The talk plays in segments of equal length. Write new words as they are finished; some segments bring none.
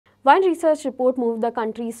One research report moved the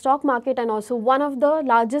country's stock market, and also one of the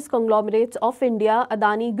largest conglomerates of India,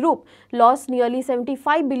 Adani Group, lost nearly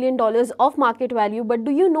 $75 billion of market value. But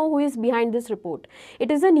do you know who is behind this report?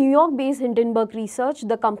 It is a New York-based Hindenburg Research.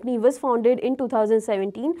 The company was founded in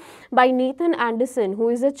 2017 by Nathan Anderson, who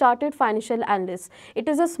is a chartered financial analyst. It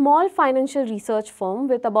is a small financial research firm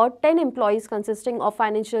with about 10 employees consisting of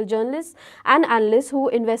financial journalists and analysts who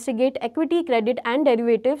investigate equity, credit and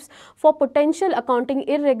derivatives for potential accounting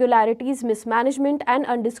irregularities, mismanagement and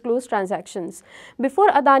undisclosed transactions. Before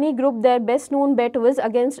Adani Group, their best known bet was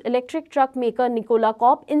against electric truck maker Nikola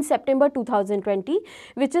Corp in September 2020,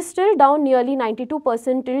 which is still down nearly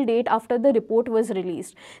 92% till date after the report was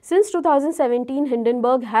released. Since 2017,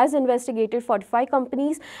 Hindenburg has investigated 45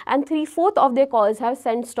 companies and 3/4 of their calls have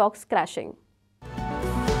sent stocks crashing.